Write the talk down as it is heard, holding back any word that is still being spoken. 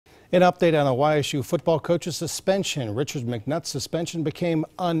An update on a YSU football coach's suspension. Richard McNutt's suspension became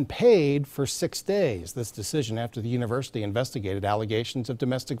unpaid for 6 days. This decision after the university investigated allegations of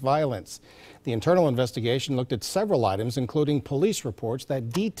domestic violence. The internal investigation looked at several items, including police reports that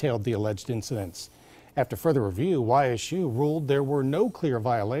detailed the alleged incidents. After further review, YSU ruled there were no clear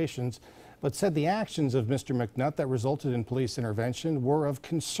violations, but said the actions of Mr. McNutt that resulted in police intervention were of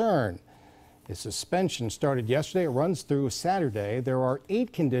concern. His suspension started yesterday. It runs through Saturday. There are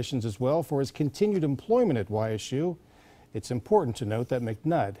 8 conditions as well for his continued employment at YSU. It's important to note that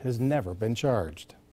McNutt has never been charged.